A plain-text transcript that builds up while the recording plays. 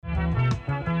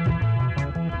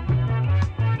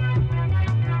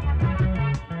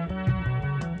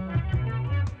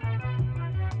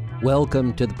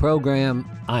Welcome to the program.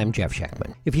 I'm Jeff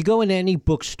Schechtman. If you go into any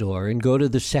bookstore and go to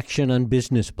the section on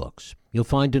business books, you'll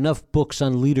find enough books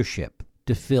on leadership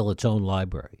to fill its own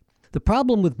library. The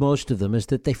problem with most of them is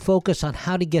that they focus on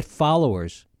how to get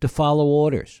followers to follow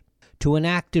orders, to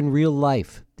enact in real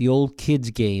life the old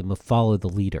kids game of follow the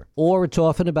leader. Or it's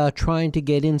often about trying to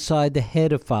get inside the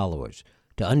head of followers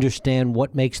to understand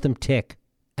what makes them tick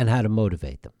and how to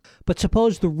motivate them. But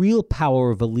suppose the real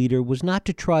power of a leader was not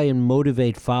to try and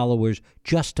motivate followers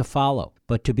just to follow,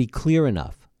 but to be clear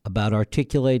enough about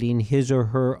articulating his or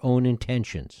her own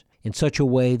intentions in such a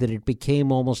way that it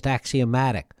became almost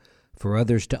axiomatic for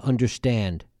others to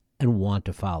understand and want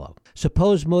to follow.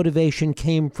 Suppose motivation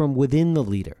came from within the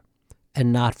leader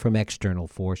and not from external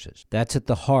forces. That's at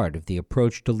the heart of the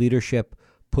approach to leadership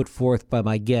put forth by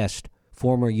my guest,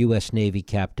 former U.S. Navy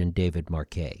Captain David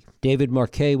Marquet. David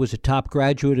Marquet was a top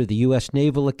graduate of the U.S.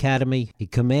 Naval Academy. He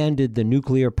commanded the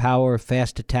nuclear power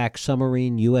fast attack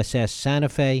submarine USS Santa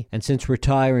Fe, and since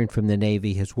retiring from the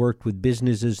Navy has worked with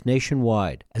businesses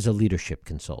nationwide as a leadership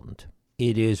consultant.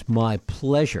 It is my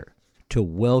pleasure to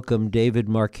welcome David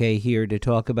Marquet here to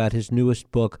talk about his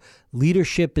newest book,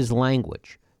 Leadership is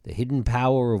Language, The Hidden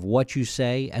Power of What You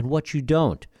Say and What You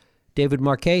Don't. David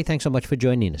Marquet, thanks so much for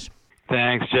joining us.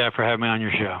 Thanks, Jeff, for having me on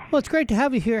your show. Well, it's great to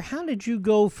have you here. How did you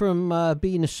go from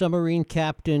being a submarine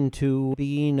captain to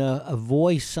being a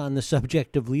voice on the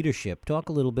subject of leadership? Talk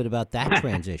a little bit about that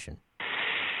transition.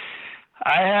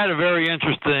 I had a very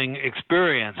interesting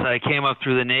experience. I came up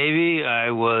through the Navy. I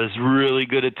was really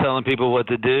good at telling people what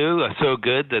to do, so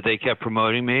good that they kept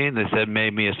promoting me. They said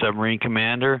made me a submarine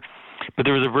commander. But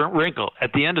there was a wrinkle.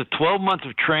 At the end of 12 months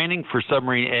of training for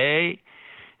submarine A,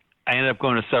 I ended up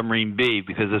going to submarine B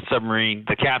because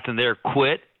the captain there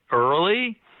quit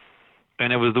early,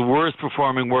 and it was the worst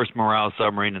performing, worst morale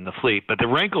submarine in the fleet. But the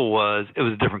wrinkle was it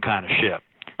was a different kind of ship.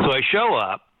 So I show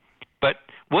up, but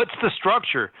what's the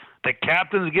structure? The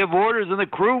captains give orders and the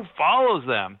crew follows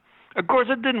them. Of course,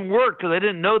 it didn't work because I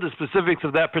didn't know the specifics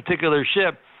of that particular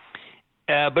ship.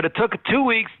 But it took 2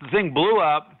 weeks. The thing blew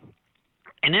up.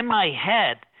 And in my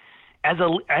head,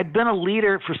 I'd been a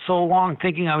leader for so long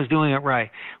thinking I was doing it right.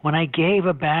 When I gave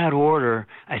a bad order,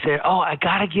 I said, I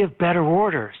got to give better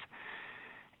orders.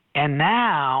 And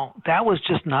now that was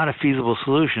just not a feasible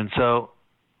solution. So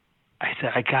I said,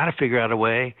 I got to figure out a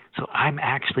way so I'm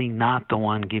actually not the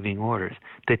one giving orders.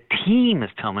 The team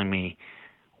is telling me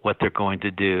what they're going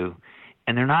to do,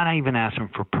 and they're not even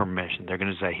asking for permission. They're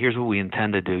going to say, here's what we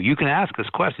intend to do. You can ask us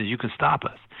questions. You can stop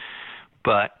us.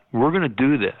 But we're going to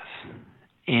do this.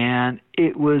 And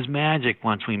it was magic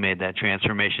once we made that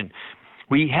transformation.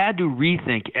 We had to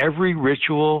rethink every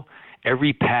ritual,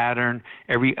 every pattern,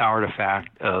 every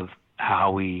artifact of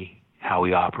how we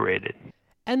operated.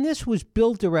 And this was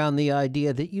built around the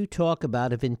idea that you talk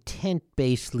about of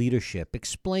intent-based leadership.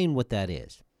 Explain what that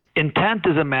is. Intent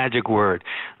is a magic word.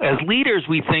 As leaders,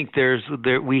 we think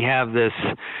we have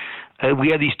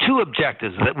these two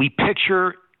objectives that we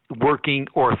picture working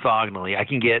orthogonally. I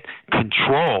can get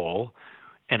control,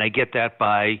 and I get that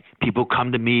by people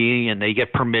come to me and they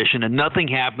get permission, and nothing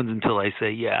happens until I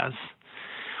say yes.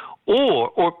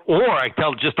 Or I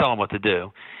just tell them what to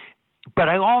do. But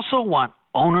I also want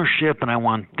ownership and I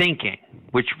want thinking,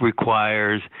 which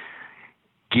requires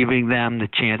giving them the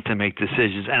chance to make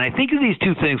decisions. And I think of these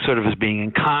two things sort of as being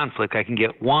in conflict. I can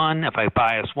get one. If I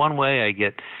bias one way, I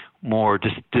get more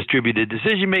distributed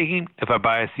decision-making. If I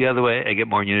bias the other way, I get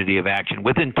more unity of action.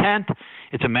 With intent,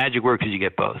 it's a magic word because you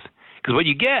get both. Because what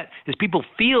you get is people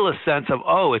feel a sense of,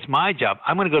 it's my job.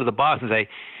 I'm going to go to the boss and say,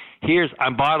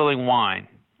 I'm bottling wine.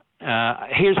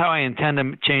 Here's how I intend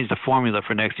to change the formula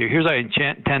for next year. Here's how I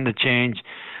intend to change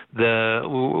we're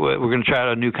going to try out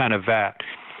a new kind of vat.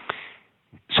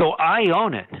 So I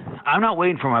own it. I'm not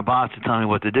waiting for my boss to tell me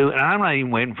what to do, and I'm not even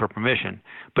waiting for permission.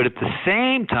 But at the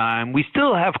same time, we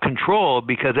still have control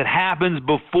because it happens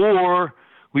before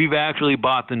we've actually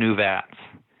bought the new vats.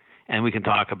 And we can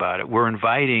talk about it. We're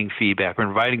inviting feedback. We're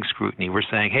inviting scrutiny. We're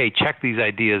saying, hey, check these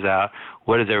ideas out.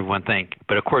 What does everyone think?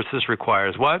 But, of course, this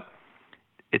requires what?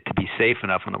 It to be safe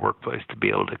enough in the workplace to be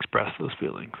able to express those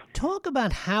feelings. Talk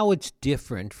about how it's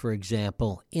different, for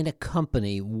example, in a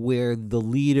company where the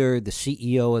leader, the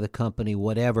CEO of the company,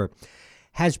 whatever,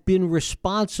 has been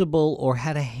responsible or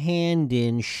had a hand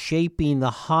in shaping the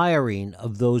hiring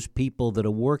of those people that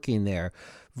are working there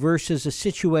versus a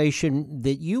situation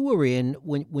that you were in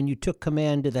when you took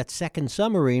command of that second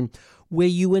submarine where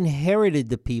you inherited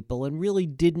the people and really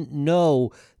didn't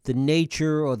know the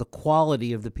nature or the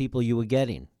quality of the people you were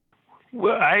getting.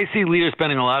 Well, I see leaders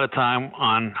spending a lot of time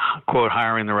on, quote,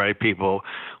 hiring the right people,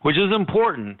 which is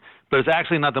important. but it's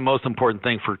actually not the most important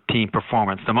thing for team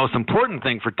performance. The most important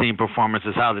thing for team performance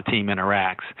is how the team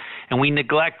interacts, and we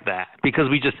neglect that because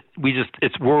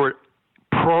we're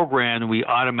programmed. We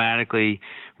automatically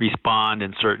respond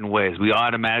in certain ways. We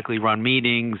automatically run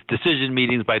meetings, decision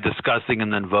meetings, by discussing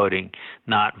and then voting,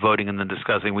 not voting and then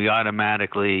discussing. We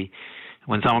automatically,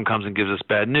 when someone comes and gives us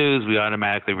bad news, we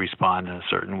automatically respond in a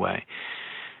certain way.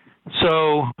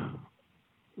 So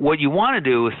what you want to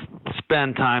do is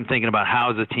spend time thinking about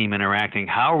how is the team interacting?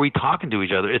 How are we talking to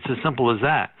each other? It's as simple as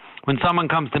that. When someone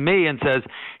comes to me and says,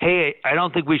 hey, I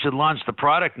don't think we should launch the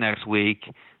product next week,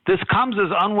 this comes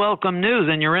as unwelcome news,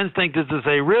 and your instinct is to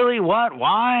say, really, what,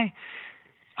 why?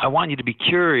 I want you to be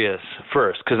curious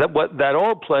first, because that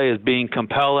old play is being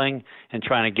compelling and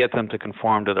trying to get them to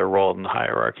conform to their role in the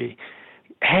hierarchy.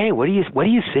 Hey, what are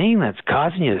you seeing that's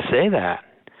causing you to say that?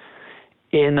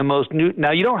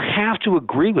 Now, you don't have to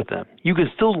agree with them. You can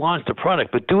still launch the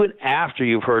product, but do it after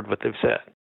you've heard what they've said.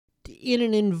 In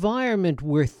an environment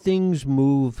where things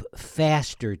move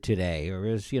faster today, or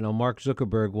as Mark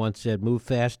Zuckerberg once said, move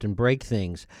fast and break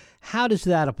things, how does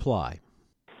that apply?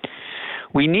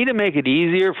 We need to make it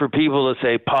easier for people to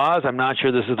say, pause, I'm not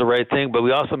sure this is the right thing, but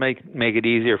we also make it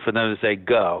easier for them to say,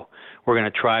 go. We're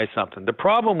going to try something. The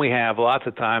problem we have lots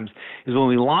of times is when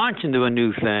we launch into a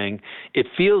new thing, it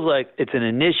feels like it's an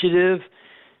initiative.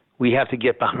 We have to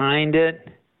get behind it,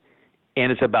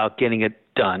 and it's about getting it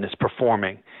done. It's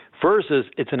performing. Versus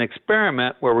it's an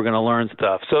experiment where we're going to learn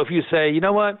stuff. So if you say, you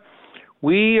know what,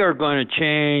 we are going to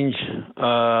change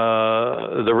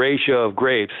the ratio of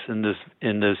grapes in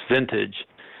this vintage,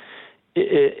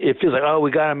 it feels like, oh, we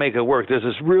got to make it work. There's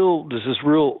this real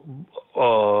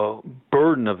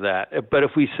burden of that. But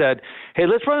if we said, hey,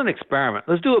 let's run an experiment.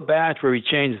 Let's do a batch where we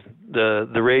change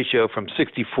the ratio from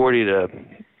 60-40 to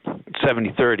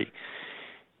 70-30.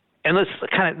 And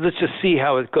let's just see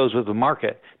how it goes with the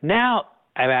market. Now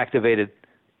I've activated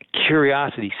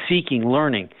curiosity, seeking,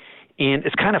 learning, and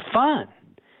it's kind of fun.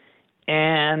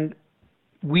 And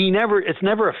it's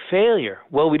never a failure.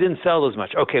 Well, we didn't sell as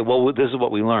much. Okay, well, this is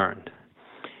what we learned.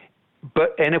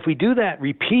 And if we do that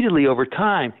repeatedly over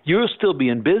time, you'll still be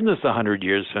in business 100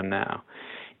 years from now.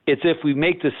 It's if we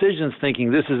make decisions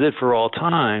thinking this is it for all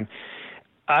time.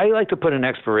 I like to put an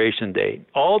expiration date.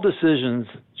 All decisions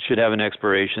should have an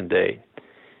expiration date.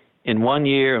 In 1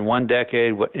 year, in 1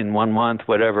 decade, in 1 month,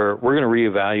 whatever, we're going to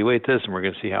reevaluate this and we're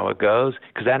going to see how it goes,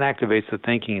 because that activates the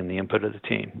thinking and the input of the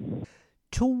team.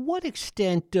 To what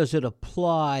extent does it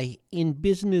apply in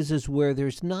businesses where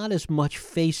there's not as much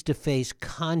face-to-face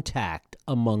contact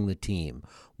among the team,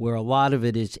 where a lot of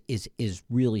it is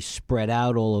really spread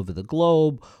out all over the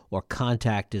globe, or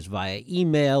contact is via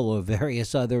email or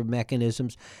various other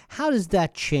mechanisms? How does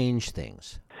that change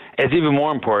things? It's even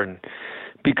more important.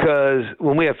 Because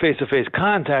when we have face-to-face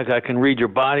contact, I can read your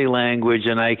body language,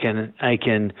 and I can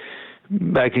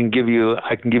give you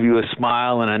a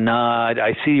smile and a nod.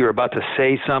 I see you're about to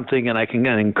say something, and I can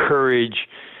encourage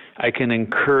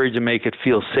and make it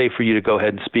feel safe for you to go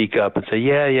ahead and speak up and say,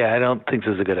 yeah, I don't think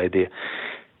this is a good idea.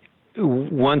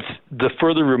 Once the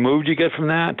further removed you get from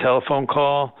that, telephone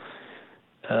call,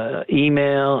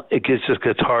 email, it just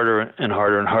gets harder and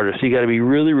harder and harder. So you got to be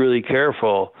really, really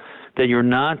careful that you're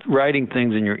not writing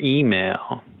things in your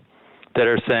email that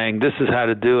are saying, this is how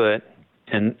to do it,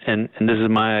 and this is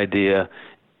my idea,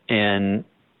 and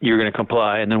you're going to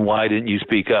comply, and then why didn't you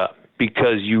speak up?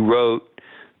 Because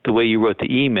the way you wrote the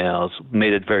emails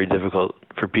made it very difficult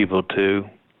for people to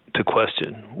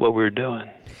question what we were doing.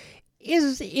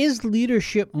 Is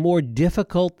leadership more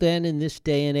difficult then in this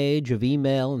day and age of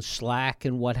email and Slack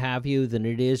and what have you than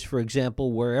it is, for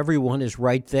example, where everyone is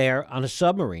right there on a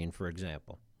submarine, for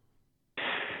example?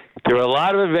 There are a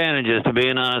lot of advantages to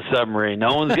being on a submarine.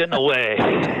 No one's getting away.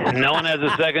 No one has a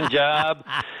second job.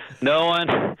 No one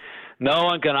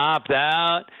can opt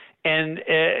out. And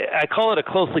I call it a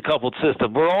closely coupled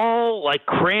system. We're all like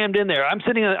crammed in there.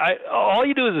 All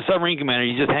you do as a submarine commander,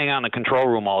 you just hang out in the control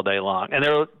room all day long. And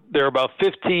there are about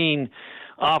 15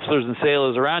 officers and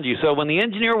sailors around you. So when the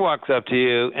engineer walks up to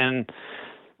you and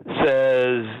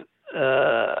says,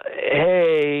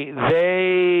 hey,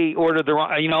 they ordered the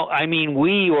wrong,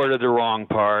 we ordered the wrong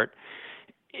part,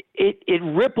 it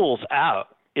ripples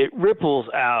out. It ripples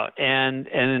out,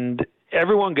 and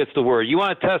everyone gets the word. You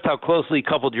want to test how closely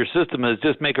coupled your system is,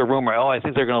 just make a rumor, I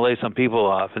think they're going to lay some people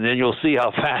off, and then you'll see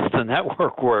how fast the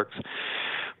network works.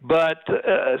 But,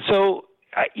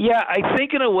 I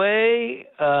think in a way,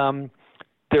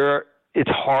 it's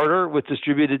harder with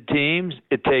distributed teams.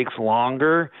 It takes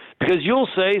longer because you'll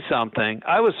say something.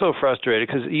 I was so frustrated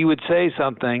because you would say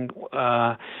something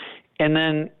And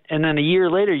then a year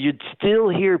later, you'd still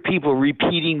hear people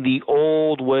repeating the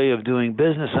old way of doing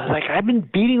business. I was like, I've been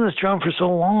beating this drum for so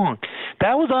long.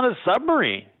 That was on a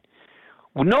submarine.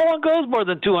 No one goes more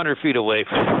than 200 feet away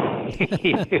from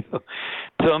you.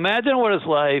 So imagine what it's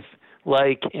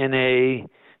like in a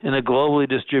globally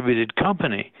distributed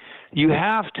company. You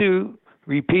have to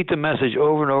repeat the message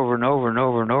over and over and over and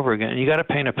over and over again. And you got to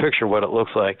paint a picture of what it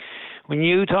looks like. When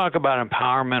you talk about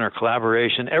empowerment or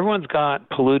collaboration, everyone's got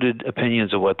polluted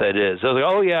opinions of what that is. They're like,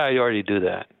 oh, yeah, I already do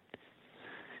that.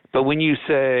 But when you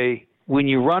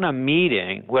run a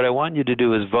meeting, what I want you to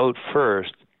do is vote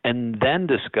first and then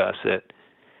discuss it.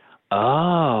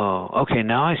 Oh, okay,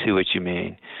 now I see what you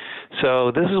mean.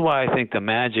 So this is why I think the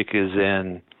magic is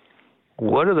in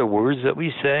what are the words that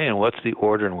we say and what's the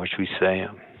order in which we say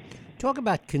them. Talk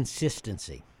about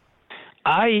consistency.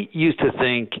 I used to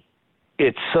think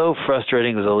it's so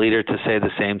frustrating as a leader to say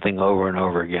the same thing over and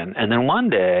over again. And then one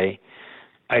day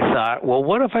I thought, well,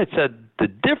 what if I said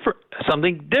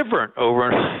something different over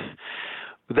and over?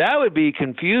 That would be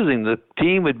confusing. The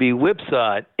team would be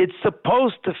whipsawed. It's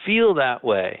supposed to feel that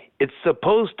way. It's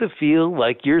supposed to feel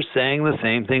like you're saying the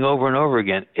same thing over and over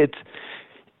again.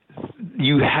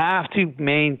 You have to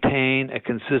maintain a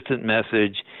consistent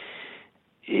message.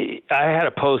 I had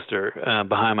a poster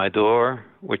behind my door,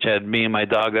 which had me and my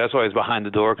dog. That's why I was behind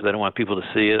the door, because I didn't want people to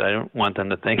see it. I don't want them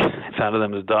to think I thought of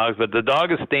them as dogs. But the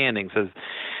dog is standing. Says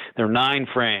there are 9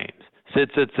 frames.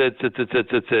 Sit.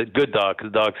 Good dog,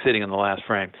 because the dog's sitting in the last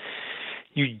frame.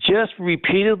 You just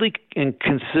repeatedly and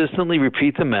consistently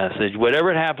repeat the message, whatever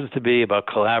it happens to be, about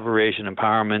collaboration,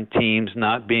 empowerment, teams,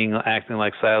 not acting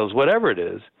like silos, whatever it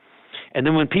is. And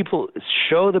then when people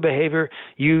show the behavior,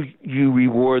 you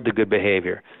reward the good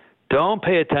behavior. Don't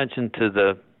pay attention to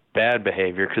the bad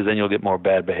behavior, because then you'll get more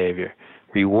bad behavior.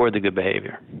 Reward the good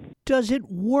behavior. Does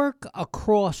it work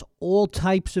across all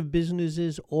types of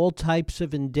businesses, all types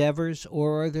of endeavors,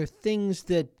 or are there things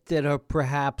that are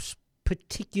perhaps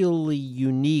particularly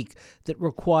unique that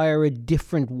require a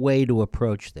different way to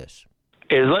approach this?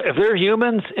 If there are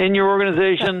humans in your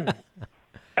organization,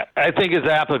 I think it's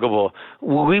applicable.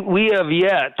 We have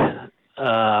yet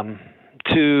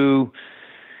to...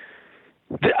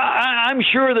 I'm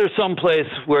sure there's some place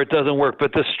where it doesn't work,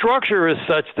 but the structure is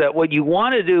such that what you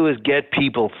want to do is get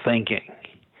people thinking.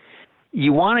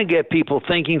 You want to get people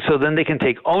thinking so then they can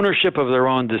take ownership of their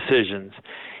own decisions.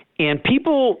 And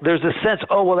people, there's a sense,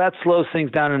 oh, well, that slows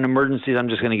things down in emergencies. I'm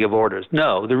just going to give orders.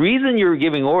 No, the reason you're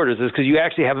giving orders is because you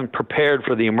actually haven't prepared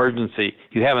for the emergency.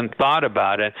 You haven't thought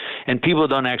about it, and people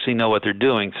don't actually know what they're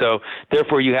doing. So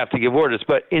therefore, you have to give orders.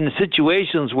 But in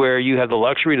situations where you have the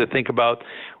luxury to think about,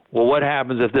 well, what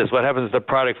happens if this? What happens if the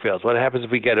product fails? What happens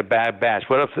if we get a bad batch?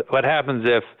 What happens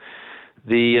if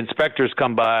the inspectors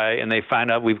come by and they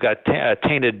find out we've got a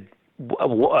tainted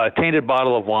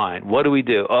bottle of wine? What do we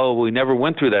do? Oh, we never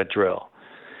went through that drill.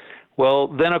 Well,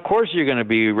 then of course you're going to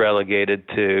be relegated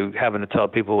to having to tell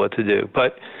people what to do.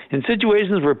 But in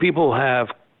situations where people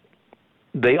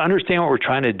they understand what we're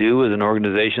trying to do as an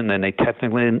organization, and they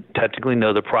technically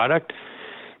know the product,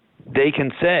 they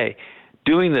can say,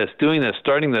 doing this, starting this,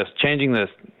 changing this,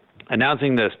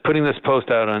 announcing this, putting this post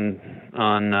out on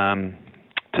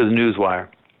to the newswire.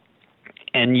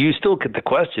 And you still get to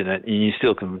question it, and you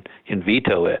still can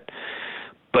veto it.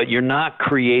 But you're not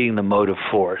creating the motive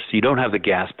force. You don't have the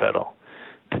gas pedal.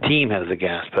 The team has the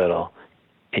gas pedal,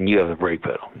 and you have the brake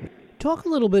pedal. Talk a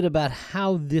little bit about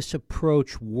how this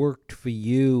approach worked for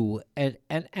you, and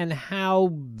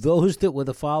how those that were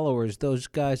the followers, those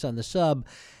guys on the sub,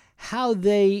 how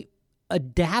they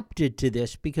adapted to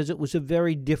this, because it was a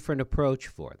very different approach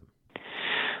for them.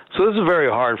 So this is very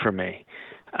hard for me.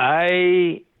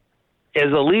 As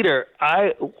a leader,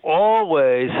 I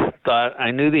always thought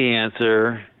I knew the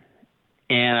answer,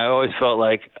 and I always felt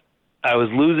like I was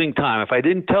losing time. If I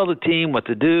didn't tell the team what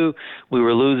to do, we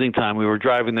were losing time. We were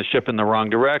driving the ship in the wrong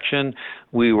direction.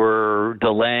 We were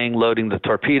delaying loading the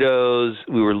torpedoes.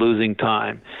 We were losing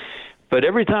time. But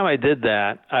every time I did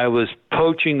that, I was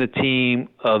poaching the team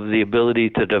of the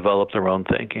ability to develop their own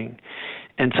thinking.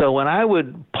 And so when I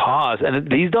would pause, and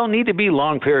these don't need to be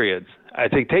long periods. I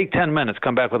think take 10 minutes,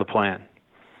 come back with a plan.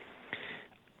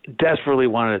 Desperately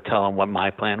wanted to tell them what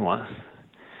my plan was.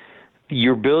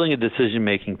 You're building a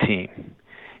decision-making team,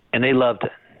 and they loved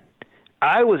it.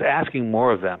 I was asking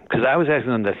more of them, because I was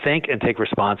asking them to think and take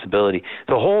responsibility.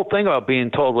 The whole thing about being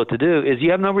told what to do is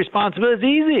you have no responsibility. It's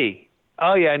easy.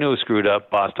 Oh, yeah, I knew it was screwed up.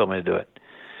 Boss told me to do it.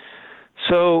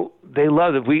 So they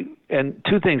loved it. And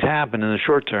 2 things happened in the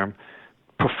short term.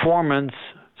 Performance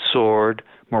soared,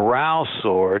 Morale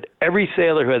soared. Every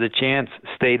sailor who had the chance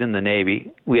stayed in the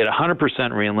Navy. We had 100%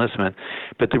 reenlistment.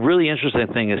 But the really interesting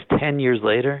thing is 10 years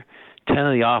later, 10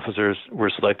 of the officers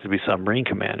were selected to be submarine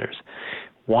commanders.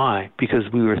 Why? Because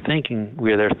we were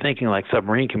there thinking like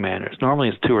submarine commanders. Normally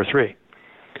it's 2 or 3.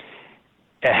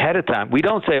 Ahead of time. We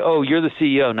don't say, oh, you're the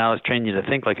CEO, now let's train you to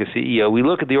think like a CEO. We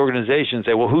look at the organization and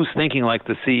say, well, who's thinking like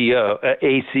the CEO,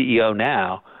 a CEO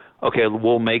now? Okay,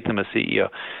 we'll make them a CEO.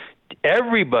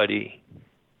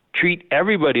 Treat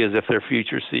everybody as if they're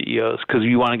future CEOs, because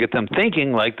you want to get them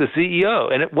thinking like the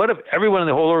CEO. And what if everyone in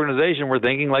the whole organization were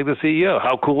thinking like the CEO?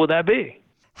 How cool would that be?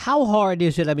 How hard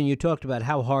is it? I mean, you talked about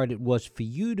how hard it was for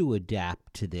you to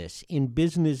adapt to this in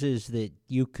businesses that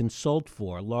you consult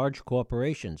for, large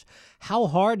corporations. How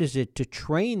hard is it to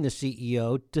train the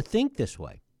CEO to think this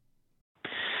way?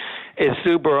 It's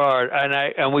super hard, and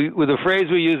the phrase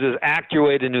we use is act your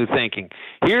way to new thinking.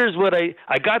 Here's what I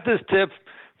got this tip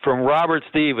from Robert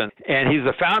Stevens, and he's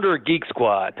the founder of Geek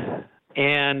Squad,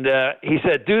 and he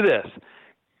said, do this.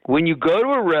 When you go to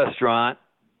a restaurant,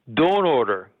 don't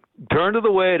order. Turn to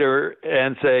the waiter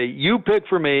and say, you pick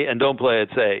for me, and don't play it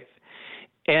safe.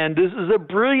 And this is a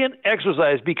brilliant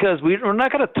exercise because we're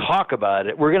not going to talk about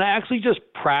it. We're going to actually just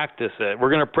practice it. We're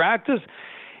going to practice,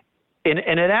 and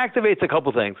it activates a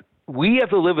couple things. We have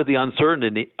to live with the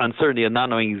uncertainty of not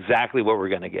knowing exactly what we're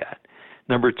going to get.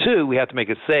 Number 2, we have to make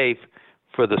it safe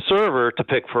for the server to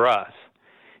pick for us.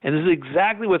 And this is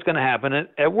exactly what's going to happen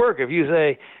at work. If you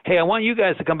say, hey, I want you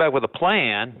guys to come back with a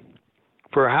plan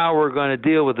for how we're going to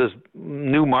deal with this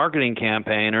new marketing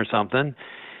campaign or something,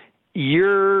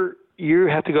 you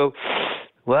have to go,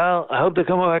 well, I hope they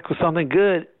come back with something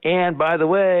good. And by the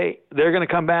way, they're going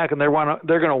to come back and they're going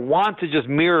to want to just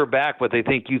mirror back what they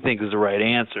think you think is the right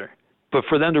answer. But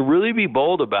for them to really be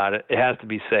bold about it, it has to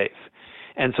be safe.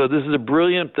 And so this is a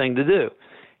brilliant thing to do.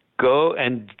 Go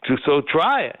and so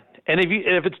try it. And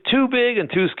if it's too big and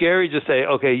too scary, just say,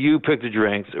 okay, you pick the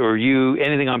drinks, or you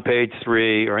anything on page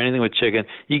 3, or anything with chicken.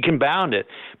 You can bound it.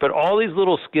 But all these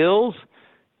little skills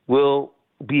will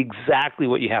be exactly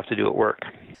what you have to do at work.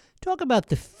 Talk about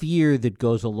the fear that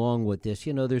goes along with this.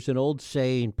 You know, there's an old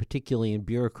saying, particularly in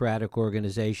bureaucratic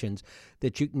organizations,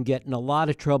 that you can get in a lot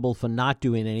of trouble for not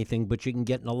doing anything, but you can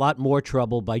get in a lot more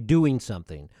trouble by doing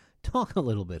something. Talk a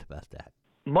little bit about that.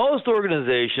 Most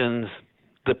organizations,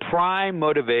 the prime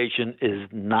motivation is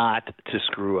not to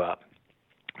screw up.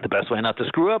 The best way not to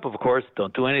screw up, of course,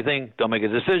 don't do anything, don't make a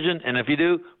decision, and if you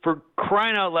do, for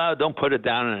crying out loud, don't put it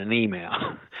down in an email.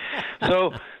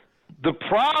 So the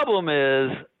problem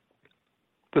is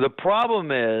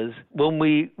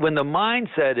when the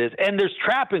mindset is, and there's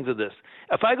trappings of this.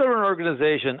 If I go to an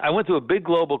organization, I went to a big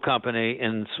global company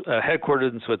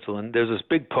headquartered in Switzerland. There's this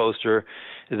big poster.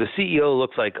 The CEO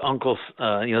looks like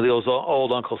those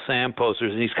old Uncle Sam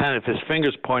posters, and he's kind of his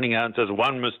fingers pointing out and says,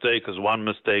 one mistake is one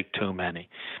mistake too many.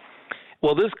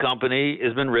 Well, this company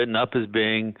has been written up as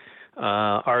being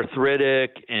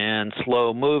arthritic and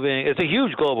slow moving. It's a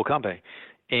huge global company,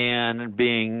 and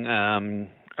being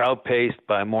outpaced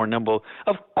by more nimble.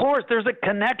 Of course, there's a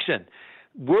connection.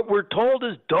 What we're told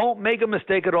is don't make a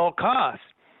mistake at all costs.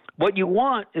 What you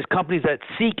want is companies that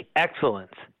seek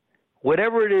excellence,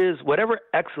 whatever it is, whatever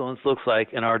excellence looks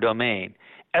like in our domain.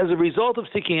 As a result of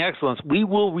seeking excellence, we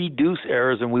will reduce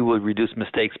errors and we will reduce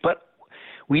mistakes. But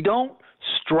we don't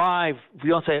strive. We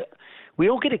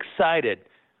don't get excited.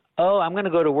 Oh, I'm going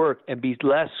to go to work and be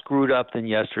less screwed up than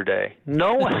yesterday.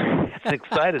 No one is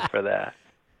excited for that.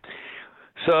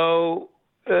 So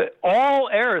all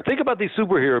error. Think about these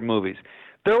superhero movies.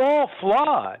 They're all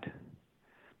flawed,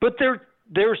 but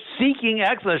they're seeking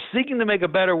excellence, seeking to make a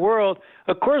better world.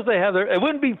 Of course, they have it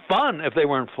wouldn't be fun if they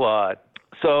weren't flawed.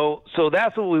 So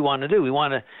that's what we want to do. We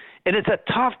want to, and it's a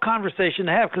tough conversation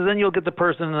to have because then you'll get the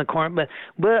person in the corner.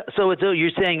 But so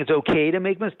you're saying it's okay to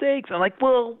make mistakes? I'm like,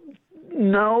 well,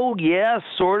 no, yes,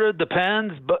 sort of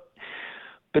depends, but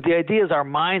the idea is our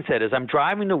mindset is I'm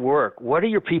driving to work. What are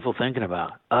your people thinking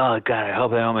about? Oh, God, I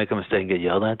hope I don't make a mistake and get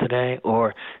yelled at today.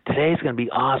 Or today's going to be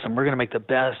awesome. We're going to make the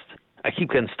best. I keep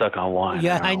getting stuck on wine.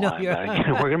 Yeah, I know.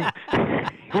 We're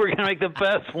going to make the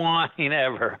best wine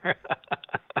ever.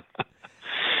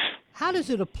 How does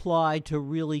it apply to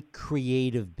really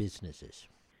creative businesses?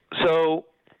 So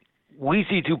we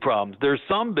see two problems. There's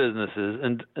some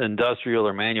businesses, industrial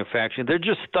or manufacturing, they're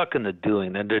just stuck in the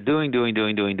doing. And they're doing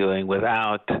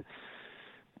without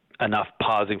enough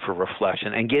pausing for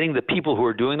reflection and getting the people who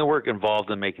are doing the work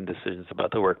involved in making decisions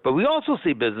about the work. But we also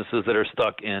see businesses that are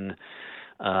stuck in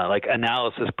like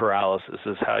analysis paralysis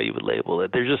is how you would label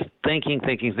it. They're just thinking.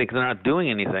 They're not doing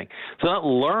anything. So they're not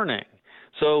learning.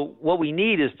 So what we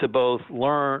need is to both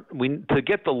learn. To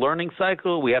get the learning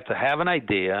cycle, we have to have an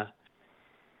idea,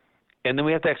 and then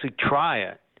we have to actually try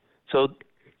it. So,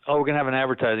 we're going to have an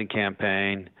advertising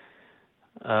campaign.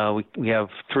 We have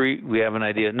three. We have an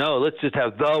idea. No, let's just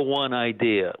have the one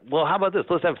idea. Well, how about this?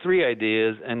 Let's have three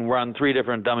ideas and run three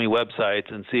different dummy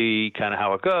websites and see kind of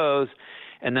how it goes,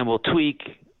 and then we'll tweak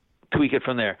it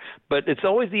from there. But it's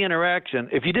always the interaction.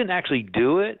 If you didn't actually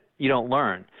do it, you don't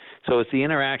learn. So it's the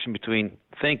interaction between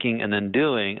thinking and then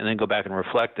doing, and then go back and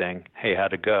reflecting. Hey,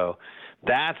 how'd it go?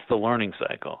 That's the learning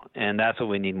cycle, and that's what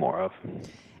we need more of.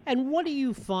 And what are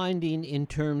you finding in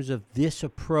terms of this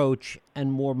approach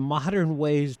and more modern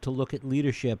ways to look at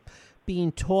leadership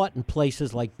being taught in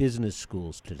places like business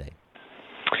schools today?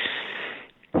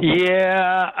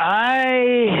 Yeah,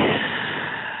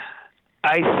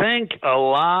 I think a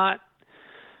lot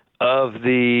of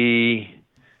the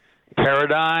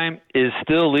paradigm is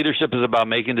still leadership is about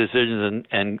making decisions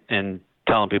and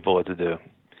telling people what to do.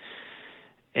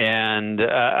 And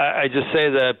I just say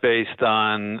that based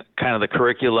on kind of the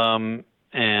curriculum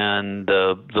and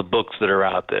the books that are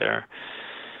out there,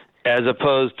 as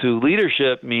opposed to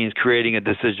leadership means creating a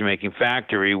decision-making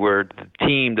factory where the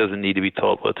team doesn't need to be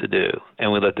told what to do,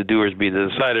 and we let the doers be the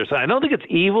deciders. I don't think it's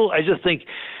evil. I just think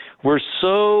we're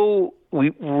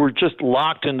just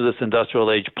locked into this industrial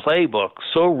age playbook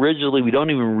so rigidly we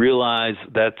don't even realize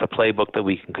that's a playbook that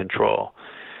we can control.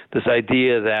 This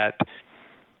idea that,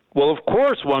 well, of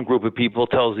course one group of people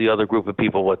tells the other group of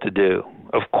people what to do.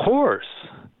 Of course.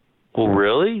 Well,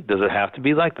 really? Does it have to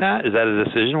be like that? Is that a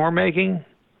decision we're making?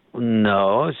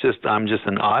 No, it's just I'm just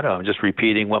an auto. I'm just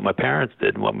repeating what my parents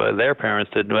did and what their parents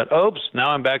did. And oops,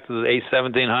 now I'm back to the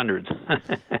 1700s.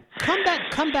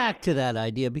 Come back to that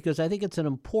idea, because I think it's an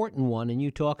important one, and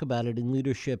you talk about it in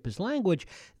Leadership as Language,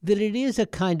 that it is a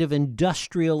kind of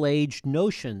industrial age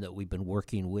notion that we've been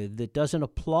working with that doesn't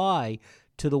apply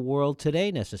to the world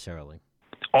today necessarily.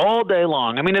 All day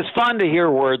long. I mean, it's fun to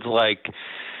hear words like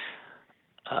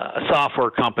a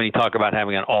software company talk about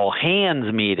having an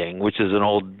all-hands meeting, which is an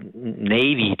old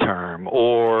Navy term,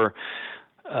 or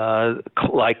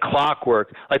like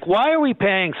clockwork. Like, why are we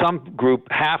paying some group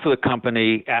half of the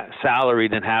company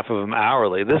salaried and half of them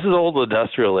hourly? This is old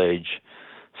industrial age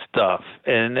stuff,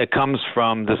 and it comes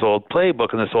from this old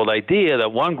playbook and this old idea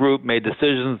that one group made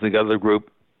decisions, the other group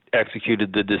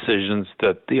executed the decisions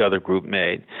that the other group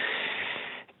made.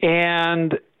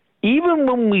 And even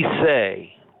when we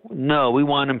say, no, we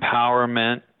want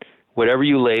empowerment, whatever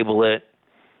you label it,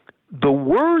 the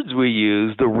words we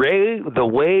use, the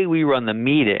way we run the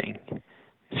meeting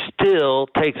still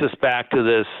takes us back to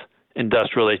this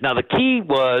industrial age. Now, the key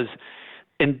was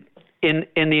in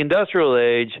the industrial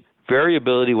age,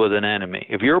 variability was an enemy.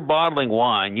 If you're bottling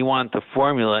wine, you want the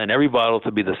formula in every bottle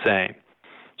to be the same.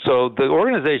 So the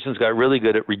organizations got really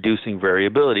good at reducing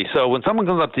variability. So when someone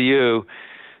comes up to you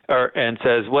and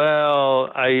says,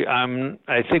 well,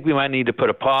 I think we might need to put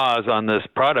a pause on this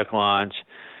product launch,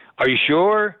 are you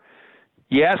sure?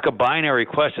 You ask a binary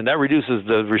question. That reduces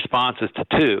the responses to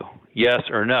two, yes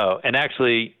or no. And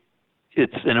actually,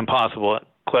 it's an impossible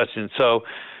question. So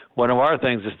one of our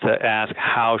things is to ask,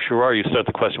 how sure are you? Start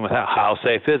the question with how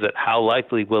safe is it? How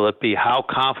likely will it be? How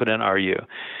confident are you?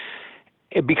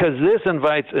 Because this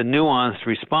invites a nuanced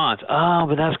response. Oh,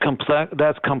 but that's complex.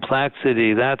 That's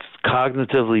complexity. That's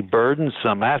cognitively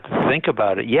burdensome. I have to think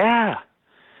about it. Yeah,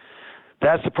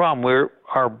 that's the problem.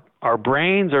 Our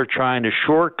brains are trying to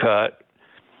shortcut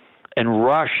and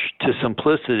rush to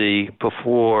simplicity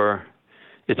before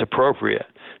it's appropriate.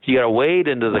 So you got to wade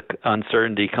into the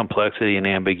uncertainty, complexity, and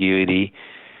ambiguity.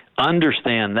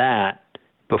 Understand that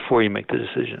before you make the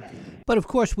decision. But of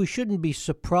course, we shouldn't be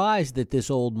surprised that this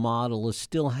old model is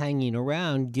still hanging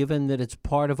around, given that it's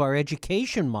part of our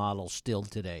education model still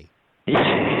today.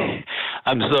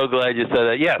 I'm so glad you said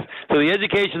that. Yes. So the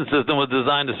education system was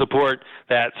designed to support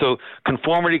that. So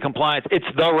conformity, compliance, it's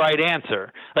the right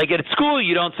answer. Like at school,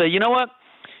 you don't say, you know what,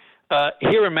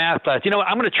 here in math class, you know what,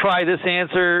 I'm going to try this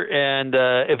answer, and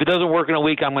if it doesn't work in a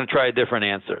week, I'm going to try a different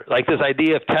answer. Like this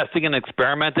idea of testing and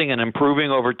experimenting and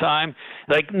improving over time.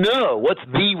 Like, no, what's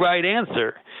the right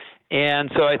answer?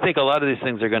 And so I think a lot of these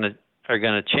things are going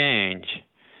to change.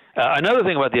 Another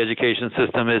thing about the education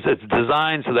system is it's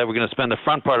designed so that we're going to spend the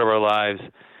front part of our lives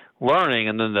learning,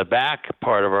 and then the back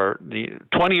part of the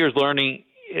 20 years learning,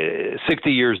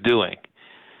 60 years doing.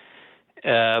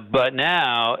 But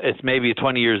now it's maybe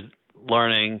 20 years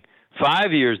learning,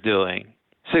 5 years doing,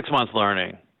 6 months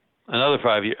learning, another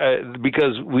 5 years,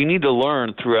 because we need to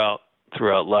learn throughout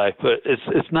life. But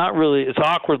it's not really, it's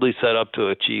awkwardly set up to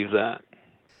achieve that.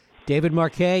 David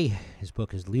Marquet, His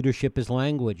book is Leadership is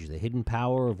Language, The Hidden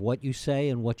Power of What You Say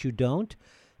and What You Don't.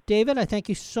 David, I thank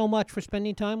you so much for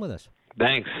spending time with us.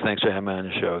 Thanks for having me on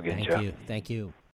the show again, Jeff. Thank you.